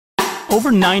Over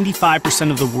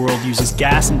 95% of the world uses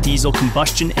gas and diesel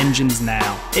combustion engines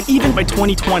now. And even by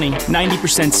 2020,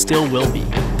 90% still will be.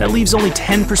 That leaves only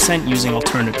 10% using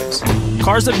alternatives.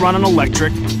 Cars that run on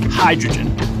electric,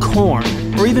 hydrogen, corn,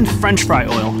 or even French fry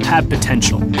oil have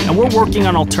potential. And we're working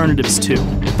on alternatives too.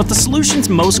 But the solutions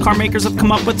most car makers have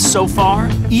come up with so far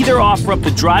either offer up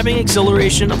the driving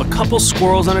exhilaration of a couple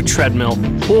squirrels on a treadmill,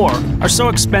 or are so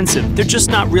expensive they're just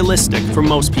not realistic for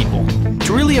most people.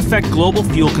 To really affect global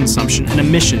fuel consumption and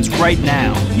emissions right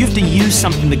now, you have to use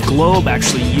something the globe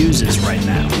actually uses right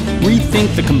now.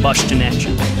 Rethink the combustion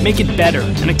engine. Make it better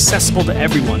and accessible to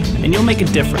everyone, and you'll make a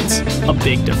difference, a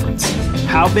big difference.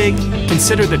 How big?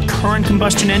 Consider that current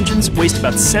combustion engines waste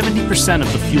about 70%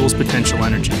 of the fuel's potential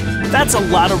energy. That's a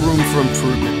lot of room for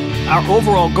improvement. Our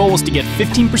overall goal is to get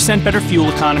 15% better fuel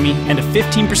economy and a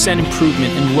 15%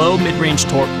 improvement in low mid-range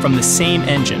torque from the same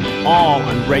engine, all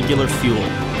on regular fuel.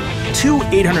 Two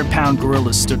 800-pound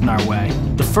gorillas stood in our way.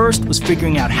 The first was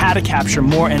figuring out how to capture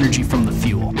more energy from the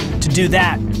fuel. To do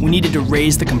that, we needed to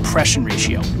raise the compression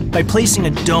ratio by placing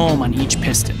a dome on each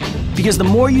piston. Because the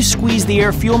more you squeeze the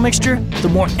air-fuel mixture, the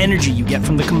more energy you get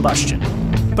from the combustion.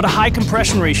 But a high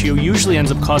compression ratio usually ends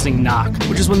up causing knock,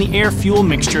 which is when the air-fuel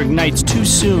mixture ignites too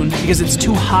soon because it's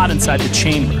too hot inside the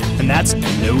chamber, and that's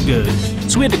no good.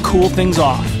 So we had to cool things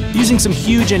off. Using some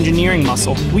huge engineering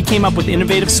muscle, we came up with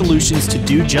innovative solutions to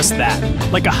do just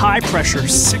that, like a high-pressure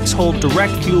 6-hole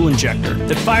direct fuel injector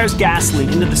that fires gasoline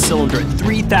into the cylinder at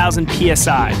 3,000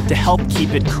 psi to help keep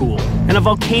it cool, and a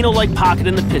volcano-like pocket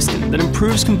in the piston that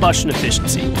improves combustion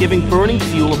efficiency, giving burning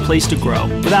fuel a place to grow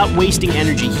without wasting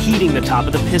energy heating the top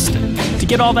of the piston. To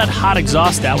get all that hot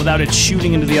exhaust out without it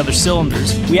shooting into the other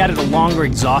cylinders, we added a longer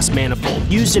exhaust manifold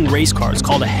used in race cars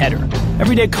called a header.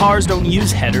 Everyday cars don't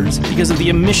use headers because of the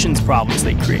emissions problems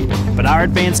they create, but our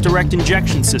advanced direct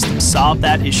injection system solved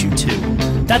that issue too.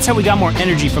 That's how we got more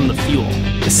energy from the fuel.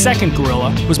 The second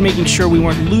gorilla was making sure we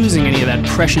weren't losing any of that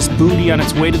precious booty on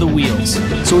its way to the wheels.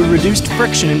 So we reduced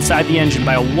friction inside the engine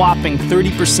by a whopping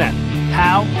 30%.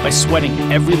 How? By sweating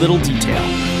every little detail.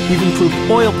 We've improved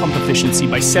oil pump efficiency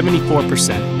by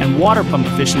 74% and water pump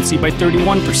efficiency by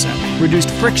 31%. Reduced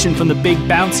friction from the big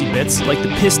bouncy bits like the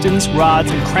pistons,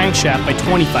 rods, and crankshaft by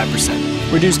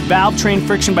 25%. Reduced valve train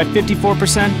friction by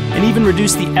 54%, and even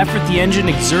reduced the effort the engine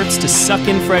exerts to suck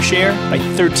in fresh air by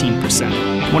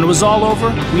 13%. When it was all over,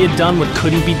 we had done what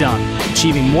couldn't be done,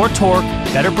 achieving more torque,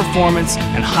 better performance,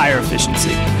 and higher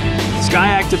efficiency.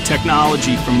 SKYACTIV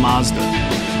technology from Mazda.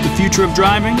 The future of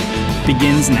driving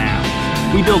begins now.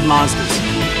 We build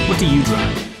Mazdas. What do you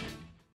drive?